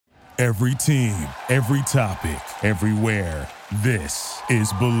Every team, every topic, everywhere. This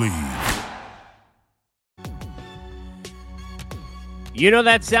is Believe. You know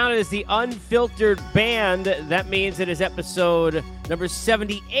that sound is the Unfiltered Band. That means it is episode number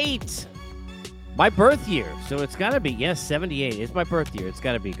 78. My birth year. So it's got to be, 78. It's my birth year. It's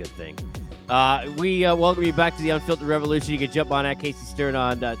got to be a good thing. We welcome you back to the Unfiltered Revolution. You can jump on at Casey Stern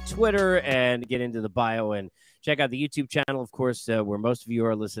on Twitter and get into the bio and check out the YouTube channel, of course, where most of you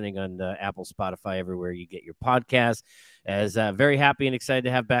are listening on Apple, Spotify, everywhere you get your podcasts. As very happy and excited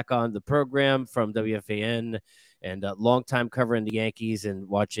to have back on the program from Wfan and long time covering the Yankees and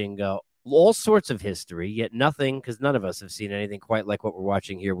watching all sorts of history, yet nothing, because none of us have seen anything quite like what we're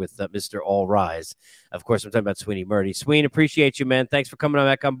watching here with Mr. All Rise. Of course, I'm talking about Sweeny Murti. Sween, appreciate you, man. Thanks for coming on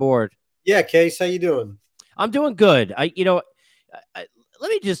back on board. Yeah, Case, how you doing? I'm doing good. Let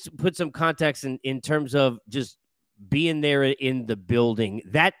me just put some context in terms of just being there in the building.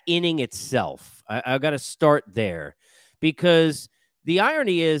 That inning itself, I got to start there, because the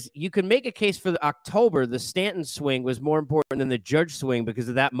irony is you can make a case for October. The Stanton swing was more important than the Judge swing because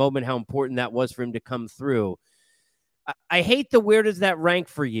of that moment, how important that was for him to come through. I hate the where does that rank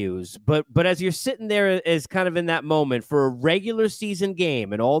for you, but as you're sitting there as kind of in that moment for a regular season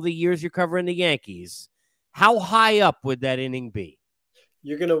game and all the years you're covering the Yankees, how high up would that inning be?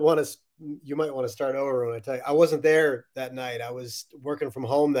 You might want to start over when I tell you. I wasn't there that night. I was working from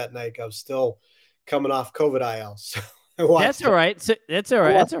home that night. I was still coming off COVID IL. So that's all right. That's all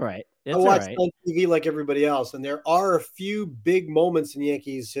right. That's all right. I watched on TV like everybody else, and there are a few big moments in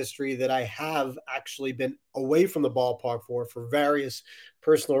Yankees history that I have actually been away from the ballpark for various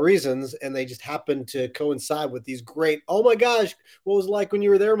personal reasons, and they just happen to coincide with these great, oh my gosh, what was it like when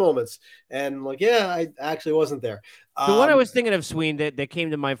you were there moments? And like, yeah, I actually wasn't there. So what I was thinking of, Sween, that came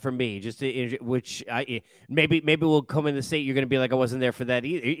to mind for me, which maybe we'll come in the state, you're going to be like, I wasn't there for that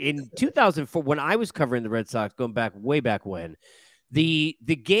either. In 2004, when I was covering the Red Sox, going back way back when, the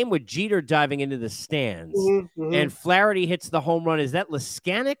game with Jeter diving into the stands and Flaherty hits the home run. Is that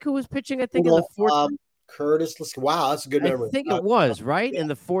Leskanic who was pitching? I think in the fourth. Curtis. Wow, that's a good memory. I think it was, right? In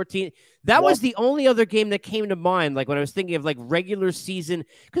the 14th. That was the only other game that came to mind, like when I was thinking of like regular season,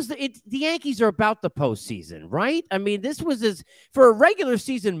 because the Yankees are about the postseason, right? I mean, this was for a regular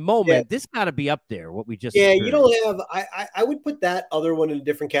season moment, this got to be up there, what we just experienced. You don't have – I would put that other one in a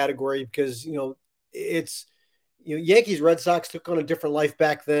different category because, it's – Yankees, Red Sox took on a different life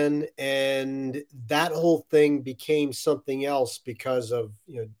back then, and that whole thing became something else because of,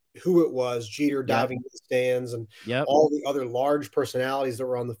 who it was, Jeter diving in the stands and all the other large personalities that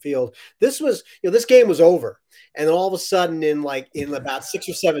were on the field. This was, this game was over. And then all of a sudden in about 6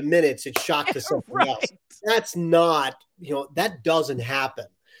 or 7 minutes, it shocked to something else. That's not, that doesn't happen.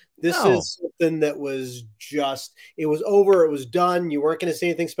 This is something that was just, it was over. It was done. You weren't going to see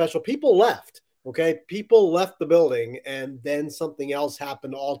anything special. People left. Okay. People left the building and then something else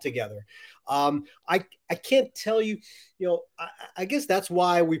happened altogether. I can't tell you, I guess that's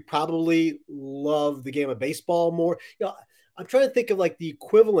why we probably love the game of baseball more. I'm trying to think of like the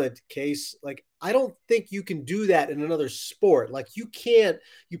equivalent case. Like, I don't think you can do that in another sport. Like you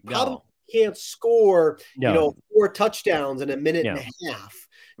probably can't score, 4 touchdowns in a minute and a half.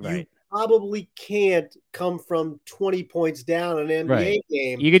 Right. You probably can't come from 20 points down in an NBA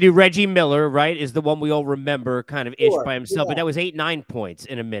game. You could do Reggie Miller, right? Is the one we all remember kind of ish by himself, but that was 8-9 points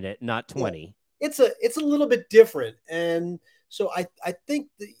in a minute, not 20. Yeah. It's a little bit different. And so I think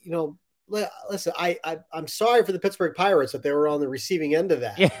that, listen, I'm sorry for the Pittsburgh Pirates that they were on the receiving end of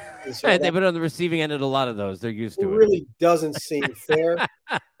that. Yeah. So they've been on the receiving end of a lot of those. They're used to it. It really doesn't seem fair.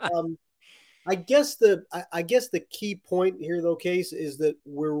 I guess the key point here, though, Case, is that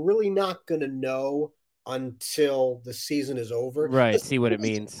we're really not going to know until the season is over. Right. See what it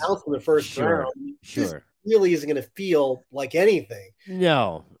means. Out from the first round. Sure. This really isn't going to feel like anything.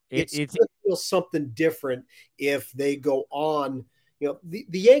 No. It's going to feel something different if they go on. The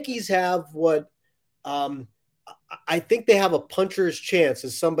Yankees have what I think they have a puncher's chance,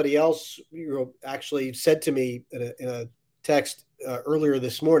 as somebody else actually said to me in a text earlier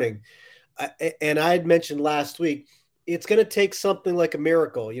this morning. And I had mentioned last week, it's going to take something like a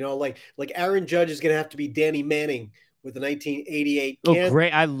miracle, like Aaron Judge is going to have to be Danny Manning with the 1988. Oh,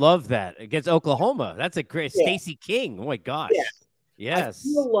 great. I love that against Oklahoma. That's a great Stacey King. Oh my gosh. Yeah. Yes. I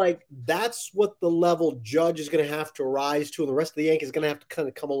feel like that's what the level Judge is going to have to rise to, and the rest of the Yankees is going to have to kind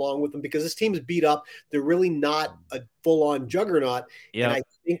of come along with them because this team is beat up. They're really not a full-on juggernaut, and I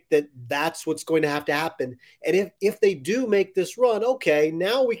think that that's what's going to have to happen. And if they do make this run, okay,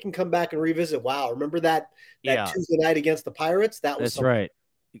 now we can come back and revisit. Wow, remember that Tuesday night against the Pirates? That's right.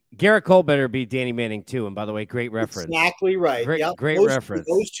 Garrett Cole better be Danny Manning too. And by the way, great reference. Exactly right. Great, Yep. great Those, reference.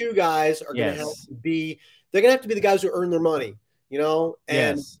 those two guys are going to have to be, they're going to have to be the guys who earn their money,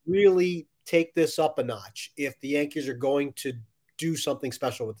 and really take this up a notch if the Yankees are going to do something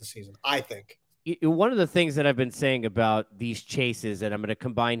special with the season, I think. One of the things that I've been saying about these chases, and I'm going to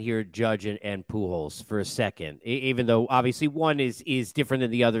combine here Judge and Pujols for a second, even though obviously one is different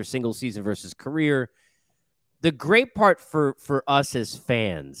than the other, single season versus career. The great part for us as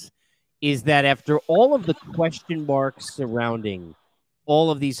fans is that after all of the question marks surrounding all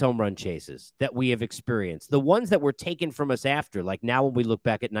of these home run chases that we have experienced, the ones that were taken from us after, like now when we look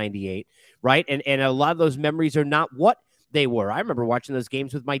back at 98, right? And a lot of those memories are not what they were. I remember watching those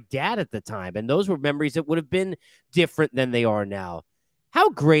games with my dad at the time, and those were memories that would have been different than they are now. How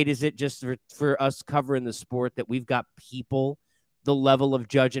great is it just for us covering the sport that we've got people the level of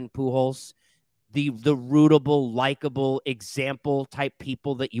Judge and Pujols, the rootable, likable, example type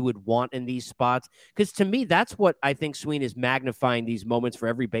people that you would want in these spots? Because to me, that's what I think Sweeny is magnifying these moments for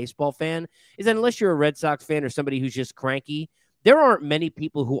every baseball fan, is that unless you're a Red Sox fan or somebody who's just cranky, there aren't many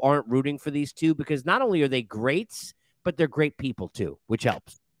people who aren't rooting for these two, because not only are they greats, but they're great people too, which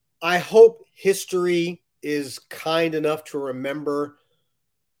helps. I hope history is kind enough to remember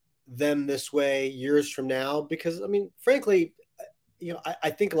them this way years from now, because, I mean, frankly, I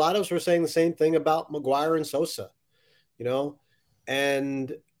think a lot of us were saying the same thing about McGwire and Sosa,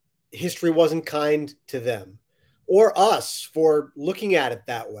 and history wasn't kind to them or us for looking at it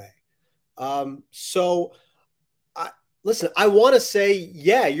that way. Listen, I want to say,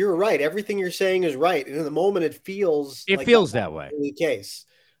 yeah, you're right. Everything you're saying is right. And in the moment, it feels that way. The case.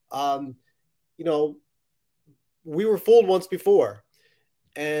 We were fooled once before.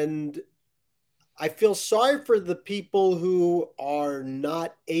 And I feel sorry for the people who are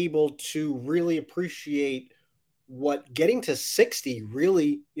not able to really appreciate what getting to 60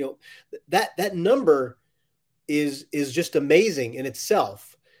 really, that number is just amazing in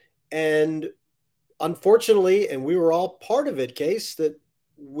itself. And unfortunately, and we were all part of it, Case, that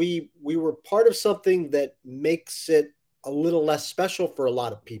we were part of something that makes it a little less special for a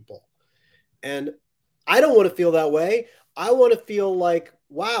lot of people. And I don't want to feel that way. I want to feel like,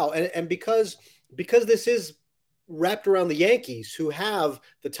 wow. And because this is wrapped around the Yankees, who have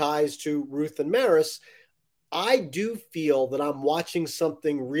the ties to Ruth and Maris, I do feel that I'm watching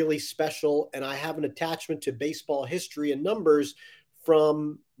something really special, and I have an attachment to baseball history and numbers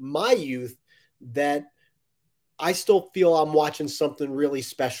from my youth that I still feel I'm watching something really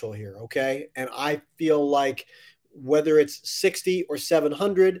special here, okay? And I feel like whether it's 60 or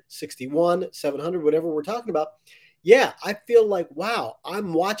 700, 61, 700, whatever we're talking about, yeah, I feel like, wow,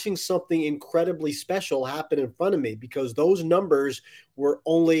 I'm watching something incredibly special happen in front of me, because those numbers were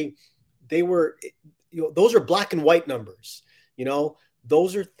those are black and white numbers,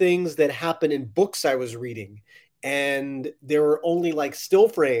 those are things that happen in books I was reading. And there were only like still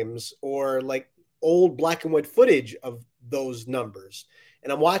frames or like old black and white footage of those numbers.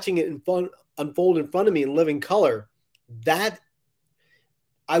 And I'm watching it unfold in front of me in living color. That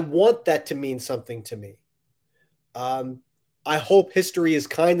I want that to mean something to me. I hope history is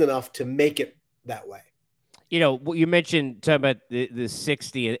kind enough to make it that way. You mentioned talking about the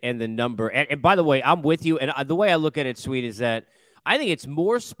 60 and the number. And by the way, I'm with you. And the way I look at it, Sweet, is that I think it's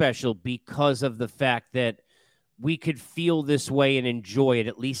more special because of the fact that we could feel this way and enjoy it,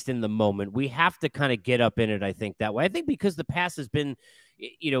 at least in the moment. We have to kind of get up in it, I think, that way. I think because the past has been,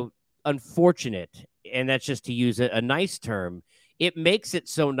 unfortunate, and that's just to use a nice term, it makes it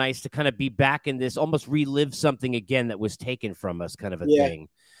so nice to kind of be back in this, almost relive something again that was taken from us kind of a thing.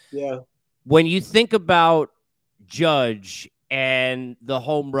 Yeah. When you think about Judge and the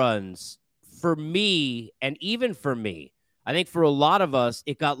home runs, for me, and even for me, I think for a lot of us,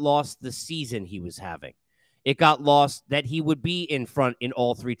 it got lost the season he was having. It got lost that he would be in front in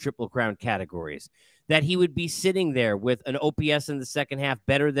all three Triple Crown categories, that he would be sitting there with an OPS in the second half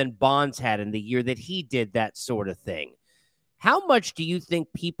better than Bonds had in the year that he did that sort of thing. How much do you think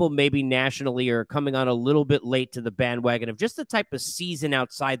people maybe nationally are coming on a little bit late to the bandwagon of just the type of season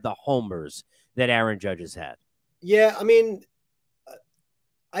outside the homers that Aaron Judge has had? Yeah, I mean,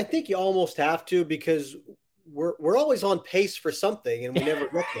 I think you almost have to, because we're always on pace for something, and we never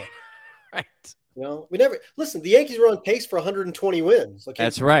get there. Right. We never listen. The Yankees were on pace for 120 wins. Okay?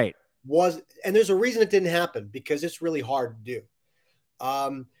 That's right. And there's a reason it didn't happen, because it's really hard to do.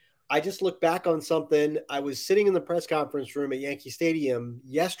 I just looked back on something. I was sitting in the press conference room at Yankee Stadium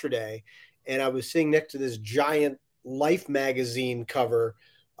yesterday, and I was sitting next to this giant Life magazine cover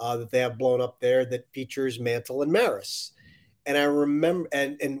that they have blown up there that features Mantle and Maris. And I remember,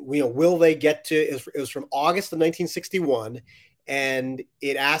 and will they get to? It was from August of 1961. and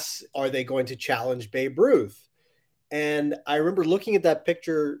it asks, are they going to challenge Babe Ruth? And I remember looking at that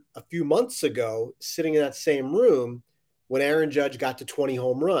picture a few months ago, sitting in that same room when Aaron Judge got to 20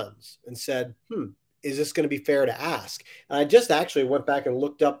 home runs and said, is this going to be fair to ask? And I just actually went back and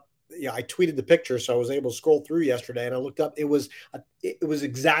looked up. I tweeted the picture, so I was able to scroll through yesterday, and I looked up. It was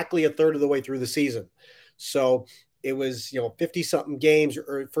exactly a third of the way through the season. So it was 50 something games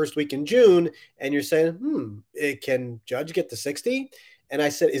or first week in June, and you're saying, can Judge get to 60? And I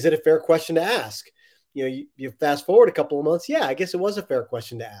said, is it a fair question to ask? You fast forward a couple of months. Yeah, I guess it was a fair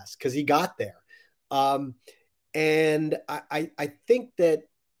question to ask because he got there. And I think that,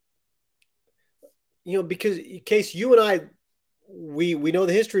 because in case you and I, we know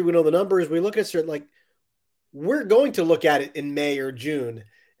the history, we know the numbers, we look at certain, like, we're going to look at it in May or June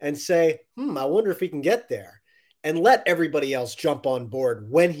and say, I wonder if he can get there, and let everybody else jump on board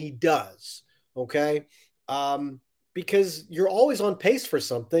when he does. Okay. Because you're always on pace for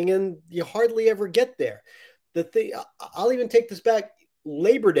something and you hardly ever get there. The thing, I'll even take this back.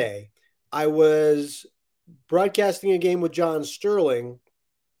 Labor Day, I was broadcasting a game with John Sterling,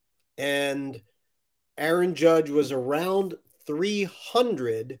 and Aaron Judge was around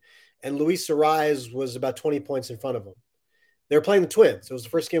 300 and Luis Ariz was about 20 points in front of him. They were playing the Twins. It was the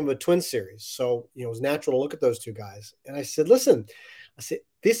first game of a Twins series. So, it was natural to look at those two guys. And I said, listen,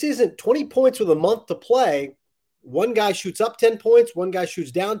 this isn't 20 points with a month to play. One guy shoots up 10 points. One guy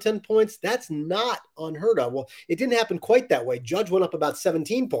shoots down 10 points. That's not unheard of. Well, it didn't happen quite that way. Judge went up about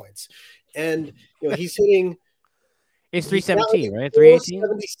 17 points. And, he's hitting. It's 317, right? 318?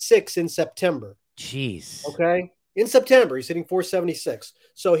 476 in September. Jeez. Okay. In September, he's hitting 476.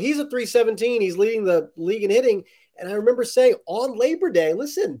 So he's at 317. He's leading the league in hitting. And I remember saying on Labor Day,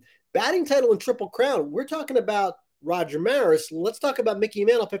 listen, batting title and Triple Crown, we're talking about Roger Maris. Let's talk about Mickey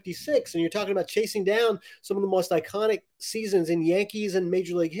Mantle, 56. And you're talking about chasing down some of the most iconic seasons in Yankees and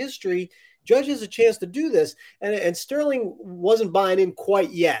Major League history. Judge has a chance to do this. And Sterling wasn't buying in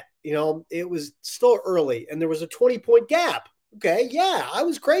quite yet. It was still early, and there was a 20-point gap. Okay, yeah, I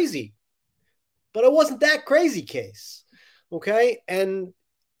was crazy. But I wasn't that crazy, Case. Okay, and,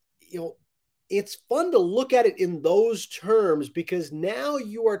 it's fun to look at it in those terms because now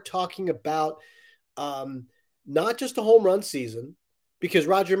you are talking about not just a home run season, because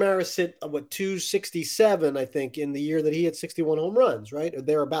Roger Maris hit 267, I think, in the year that he had 61 home runs, right, or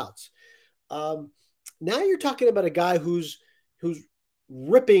thereabouts. Now you're talking about a guy who's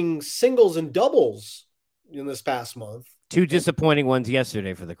ripping singles and doubles in this past month. Two disappointing ones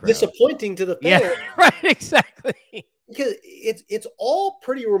yesterday for the crowd. Disappointing to the fans. Yeah, right, exactly. Because it's all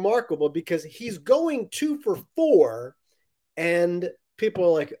pretty remarkable because he's going 2 for 4, and people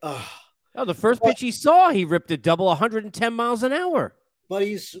are like, oh. Oh, the first pitch he saw, he ripped a double 110 miles an hour. But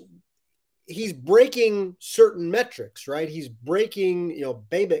he's breaking certain metrics, right? He's breaking,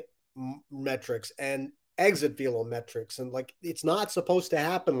 Babic metrics and exit velo metrics. And it's not supposed to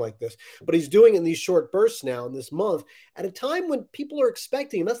happen like this, but he's doing it in these short bursts now in this month at a time when people are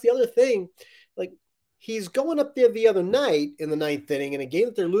expecting. And that's the other thing. He's going up there the other night in the 9th inning in a game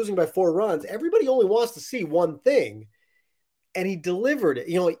that they're losing by 4 runs. Everybody only wants to see one thing. And he delivered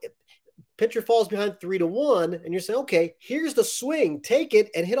it. Pitcher falls behind 3-1, and you're saying, okay, here's the swing, take it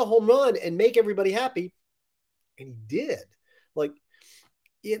and hit a home run and make everybody happy. And he did.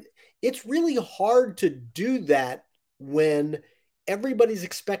 It's really hard to do that when everybody's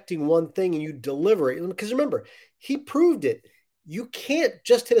expecting one thing and you deliver it. Because remember, he proved it. You can't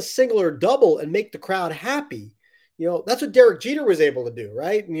just hit a single or double and make the crowd happy. That's what Derek Jeter was able to do,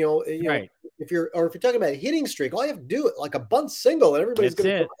 right? And, right. If you're talking about a hitting streak, all you have to do it like a bunt single, and everybody's going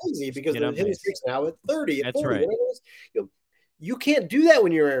to go crazy because the hitting streak's now at 30, at 40. Right. You can't do that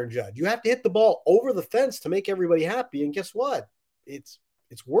when you're Aaron Judge. You have to hit the ball over the fence to make everybody happy. And guess what? It's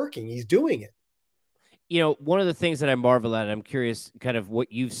working. He's doing it. One of the things that I marvel at, I'm curious kind of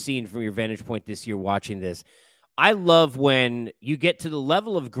what you've seen from your vantage point this year watching this. I love when you get to the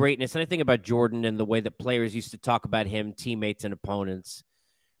level of greatness, and I think about Jordan and the way that players used to talk about him, teammates and opponents.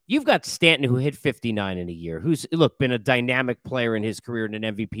 You've got Stanton, who hit 59 in a year, who's, been a dynamic player in his career and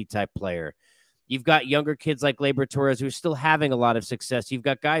an MVP-type player. You've got younger kids like Gleyber Torres who are still having a lot of success. You've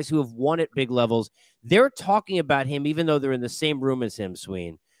got guys who have won at big levels. They're talking about him, even though they're in the same room as him,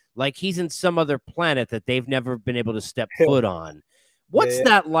 Sween, like he's in some other planet that they've never been able to step foot on. What's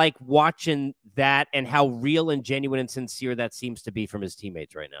that like watching that and how real and genuine and sincere that seems to be from his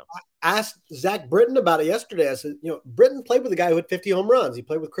teammates right now? I asked Zach Britton about it yesterday. I said, Britton played with a guy who had 50 home runs. He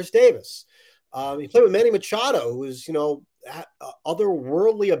played with Chris Davis. He played with Manny Machado, who was,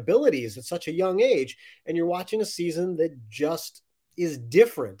 otherworldly abilities at such a young age. And you're watching a season that just is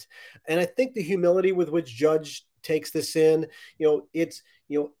different. And I think the humility with which Judge takes this in. It's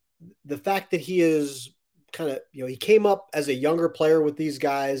the fact that he is kind of, he came up as a younger player with these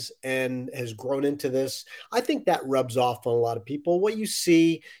guys and has grown into this. I think that rubs off on a lot of people. What you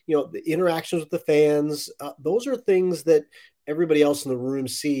see, the interactions with the fans, those are things that everybody else in the room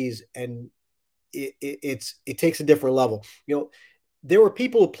sees, and it takes a different level. There were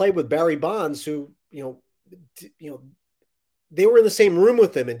people who played with Barry Bonds who, they were in the same room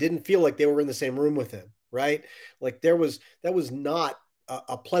with him and didn't feel like they were in the same room with him, right? Like that was not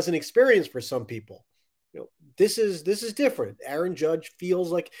a pleasant experience for some people. This is different. Aaron Judge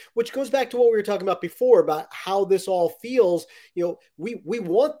feels like, which goes back to what we were talking about before about how this all feels. We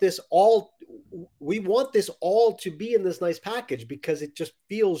want this all to be in this nice package because it just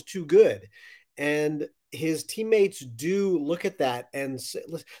feels too good. And his teammates do look at that and say,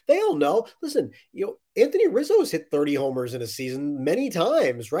 they all know, listen, Anthony Rizzo's hit 30 homers in a season many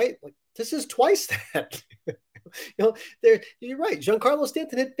times, right? Like this is twice that. You're right. Giancarlo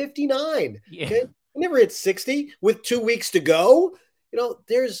Stanton hit 59. Yeah. Okay. He never hit 60 with 2 weeks to go.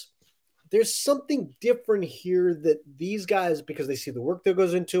 There's something different here that these guys, because they see the work that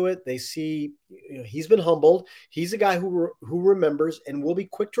goes into it, they see, he's been humbled. He's a guy who remembers and will be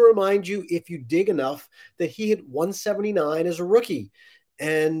quick to remind you if you dig enough that he hit 179 as a rookie.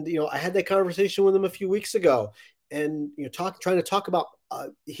 And, I had that conversation with him a few weeks ago and, trying to talk about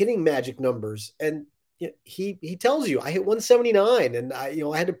hitting magic numbers. And he tells you I hit 179 and I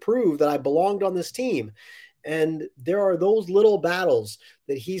had to prove that I belonged on this team. And there are those little battles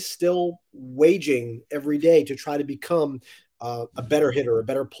that he's still waging every day to try to become a better hitter, a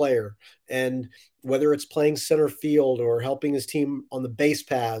better player. And whether it's playing center field or helping his team on the base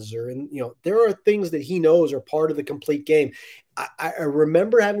paths there are things that he knows are part of the complete game. I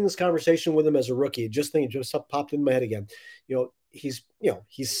remember having this conversation with him as a rookie, just popped in my head again. He's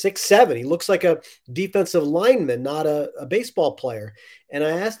 6'7". He looks like a defensive lineman, not a baseball player. And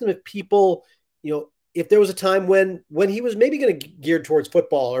I asked him if people, if there was a time when he was maybe going to gear towards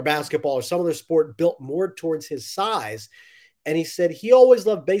football or basketball or some other sport built more towards his size. And he said he always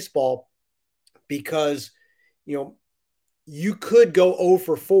loved baseball because, you could go 0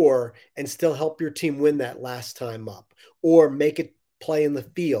 for 4 and still help your team win that last time up or make it play in the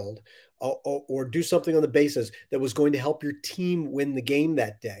field or do something on the bases that was going to help your team win the game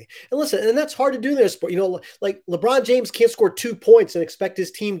that day. And listen, and that's hard to do in their sport. Like LeBron James can't score 2 points and expect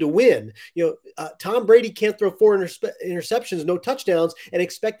his team to win. Tom Brady can't throw 4 interceptions, no touchdowns, and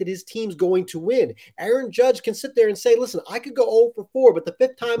expect that his team's going to win. Aaron Judge can sit there and say, listen, I could go 0 for 4, but the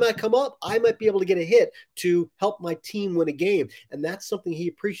 5th time I come up, I might be able to get a hit to help my team win a game. And that's something he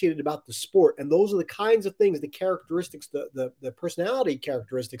appreciated about the sport. And those are the kinds of things, the characteristics, the personality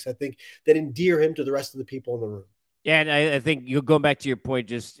characteristics, I think, that endear him to the rest of the people in the room. Yeah, and I think you're going back to your point,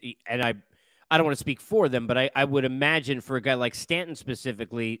 and I don't want to speak for them, but I would imagine for a guy like Stanton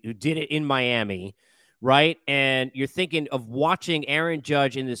specifically, who did it in Miami, right? And you're thinking of watching Aaron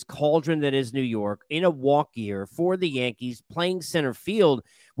Judge in this cauldron that is New York, in a walk year for the Yankees, playing center field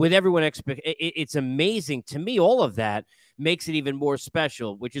with everyone. It's amazing. To me, all of that makes it even more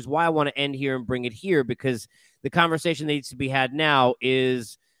special, which is why I want to end here and bring it here, because the conversation that needs to be had now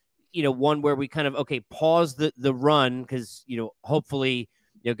is, one where we kind of, pause the run because, hopefully,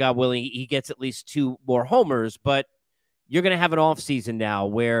 God willing, he gets at least 2 more homers, but you're going to have an off season now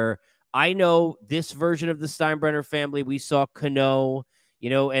where I know this version of the Steinbrenner family, we saw Cano,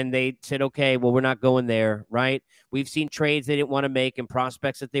 and they said, okay, well, we're not going there, right? We've seen trades they didn't want to make and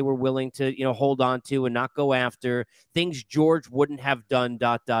prospects that they were willing to, hold on to and not go after, things George wouldn't have done, ...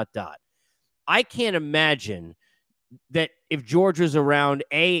 I can't imagine that if George was around,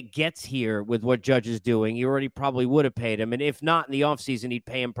 it gets here with what Judge is doing, he already probably would have paid him. And if not in the offseason, he'd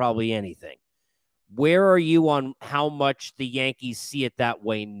pay him probably anything. Where are you on how much the Yankees see it that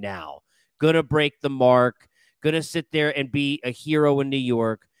way now? Going to break the mark, going to sit there and be a hero in New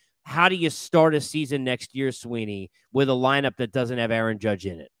York. How do you start a season next year, Sweeny, with a lineup that doesn't have Aaron Judge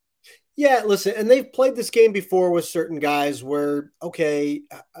in it? Yeah, listen, and they've played this game before with certain guys where,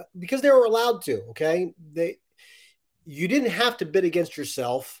 because they were allowed to, you didn't have to bid against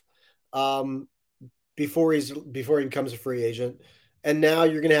yourself before he becomes a free agent. And now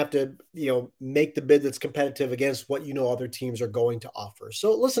you're going to have to, make the bid that's competitive against what other teams are going to offer.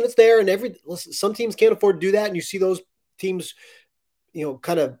 So listen, it's there, and some teams can't afford to do that, and you see those teams,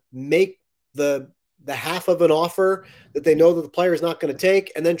 kind of make the half of an offer that they know that the player is not going to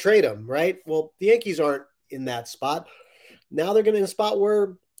take, and then trade them, right? Well, the Yankees aren't in that spot. Now they're going to be in a spot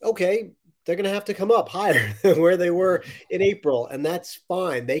where, they're going to have to come up higher than where they were in April, and that's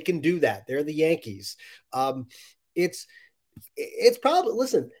fine. They can do that. They're the Yankees. It's probably,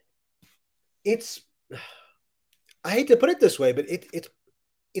 listen, it's I hate to put it this way, but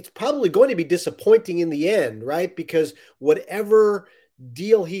it's probably going to be disappointing in the end, right? Because whatever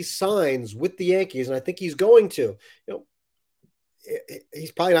deal he signs with the Yankees, and I think he's going to,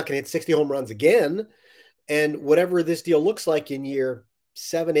 he's probably not going to hit 60 home runs again. And whatever this deal looks like in year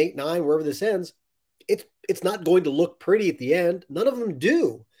 7, 8, 9, wherever this ends, it's not going to look pretty at the end. None of them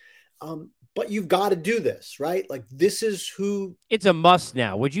do. But you've got to do this, right? Like this is who. It's a must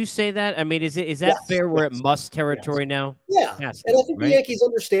now. Would you say that? I mean, is that Yes, fair? We're at yes, must territory now. Yeah. And I think right? the Yankees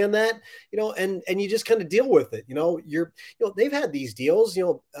understand that, and you just kind of deal with it. They've had these deals,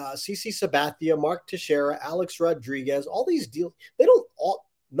 CC Sabathia, Mark Teixeira, Alex Rodriguez, all these deals.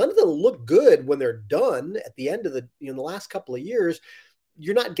 None of them look good when they're done at the end of the last couple of years.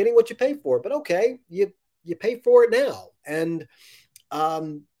 You're not getting what you pay for, but okay, you pay for it now. And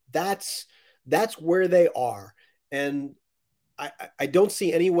that's where they are. And I don't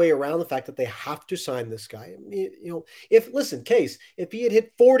see any way around the fact that they have to sign this guy. I mean, Case, if he had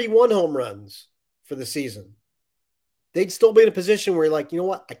hit 41 home runs for the season, they'd still be in a position where you're like, you know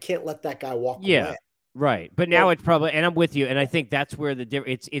what? I can't let that guy walk away. Right. But now it's probably, and I'm with you, and I think that's where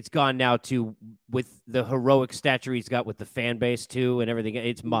it's gone now to, with the heroic stature he's got with the fan base too and everything,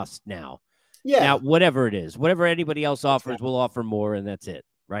 it's must now. Yeah. Now, whatever it is, whatever anybody else offers, we'll offer more, and that's it.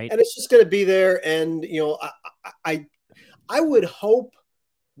 Right. And it's just going to be there. And, I would hope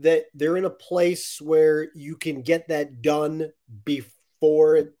that they're in a place where you can get that done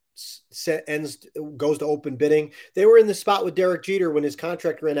before it goes to open bidding. They were in the spot with Derek Jeter when his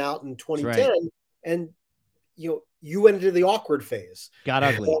contract ran out in 2010, right. And you went into the awkward phase. Got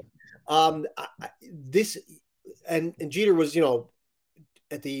ugly. And Jeter was he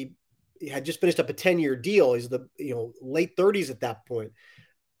had just finished up a 10-year deal. He's the late 30s at that point.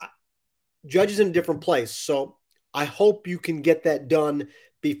 Judge is in a different place, so I hope you can get that done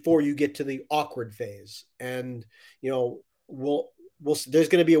before you get to the awkward phase. And, there's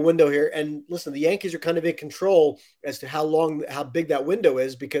going to be a window here. And listen, the Yankees are kind of in control as to how big that window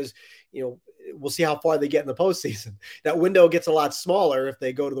is, because, we'll see how far they get in the postseason. That window gets a lot smaller if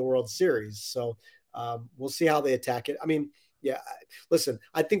they go to the World Series. So we'll see how they attack it. I mean, yeah, listen,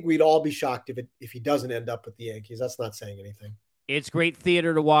 I think we'd all be shocked if he doesn't end up with the Yankees. That's not saying anything. It's great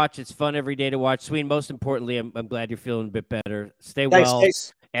theater to watch. It's fun every day to watch. Sween, most importantly, I'm glad you're feeling a bit better. Stay well.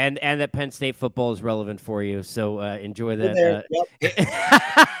 Thanks. And that Penn State football is relevant for you. So enjoy that.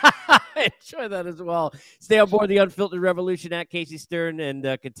 Enjoy that as well. Stay on board the Unfiltered Revolution at Casey Stern, and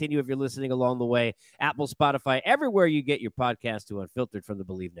continue if you're listening along the way. Apple, Spotify, everywhere you get your podcast to Unfiltered from the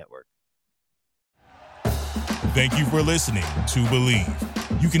Believe Network. Thank you for listening to Believe.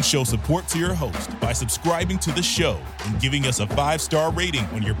 You can show support to your host by subscribing to the show and giving us a 5-star rating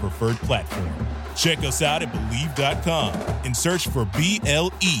on your preferred platform. Check us out at Believe.com and search for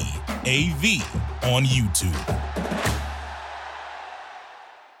BLEAV on YouTube.